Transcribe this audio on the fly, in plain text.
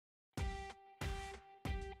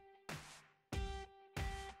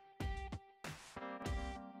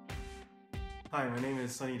Hi, my name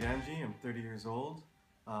is Sunny Danji. I'm 30 years old.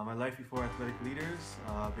 My life before Athletic Leaders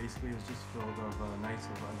basically was just filled of nights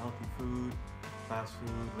of unhealthy food, fast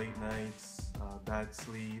food, late nights, bad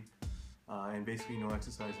sleep, and basically no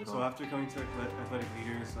exercise at all. So after coming to Athletic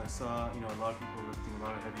Leaders, I saw a lot of people lifting a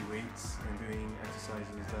lot of heavy weights and doing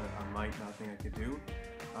exercises that I might not think I could do.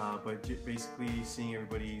 But basically seeing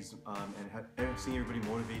everybody's seeing everybody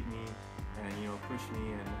motivate me and push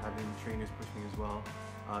me, and having trainers push me as well,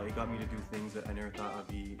 it got me to do things that I never thought I'd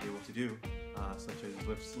be able to do, such as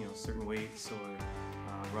lift certain weights, or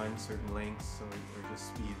run certain lengths, or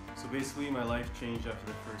just speed. So basically my life changed after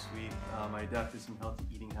the first week. I adapted some healthy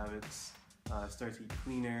eating habits, started to eat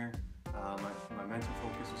cleaner, my mental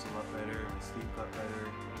focus was a lot better, my sleep got better,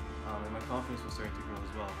 and my confidence was starting to grow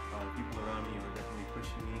as well. People around me were definitely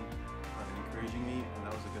pushing me and encouraging me, and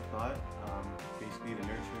that was a good thought. Basically the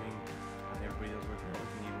nurturing and everybody that was working out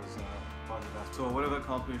with me was positive aspect. So what I've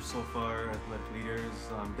accomplished so far at Athletic Leaders,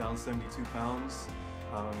 I'm down 72 pounds.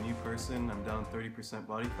 I'm a new person. I'm down 30%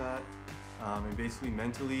 body fat. And basically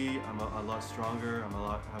mentally, I'm a lot stronger.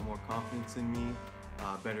 I have more confidence in me,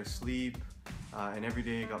 better sleep, and every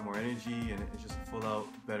day I got more energy, and it's just a full out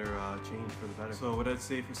better change for the better. So what I'd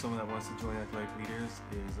say for someone that wants to join Athletic Leaders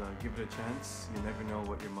is give it a chance. You never know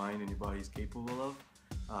what your mind and your body is capable of.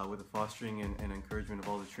 With the fostering and encouragement of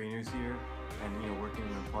all the trainers here, and working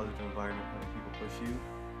in a positive environment where people push you,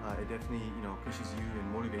 it definitely pushes you and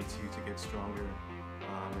motivates you to get stronger,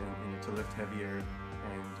 and to lift heavier,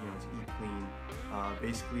 and to eat clean.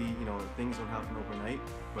 Basically, things don't happen overnight,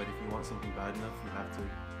 but if you want something bad enough, you have to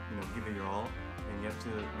give it your all, and you have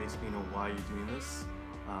to basically know why you're doing this.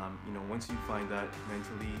 Once you find that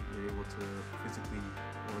mentally, you're able to physically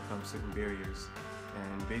overcome certain barriers.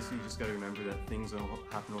 And basically you just got to remember that things don't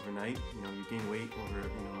happen overnight. You gain weight over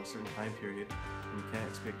a certain time period, and you can't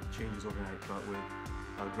expect changes overnight. But with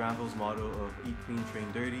Granville's motto of eat clean, train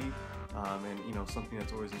dirty, and something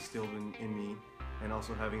that's always instilled in me, and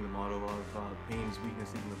also having the motto of pain is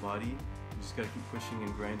weakness in the body, you just got to keep pushing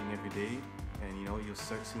and grinding every day, and you'll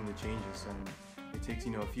start seeing the changes. And it takes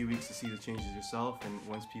a few weeks to see the changes yourself, and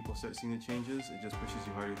once people start seeing the changes, it just pushes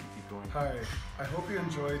you harder to keep going. Hi, I hope you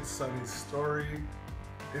enjoyed Sunny's story.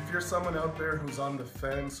 If you're someone out there who's on the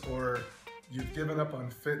fence, or you've given up on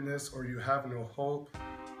fitness, or you have no hope,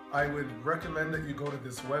 I would recommend that you go to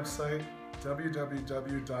this website,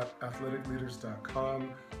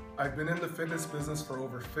 www.athleticleaders.com. I've been in the fitness business for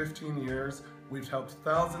over 15 years. We've helped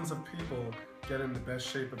thousands of people get in the best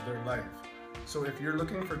shape of their life. So if you're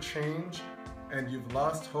looking for change and you've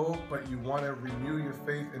lost hope, but you want to renew your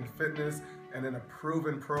faith in fitness and in a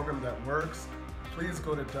proven program that works, please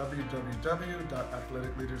go to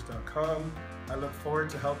www.athleticleaders.com. I look forward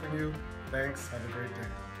to helping you. Thanks. Have a great day.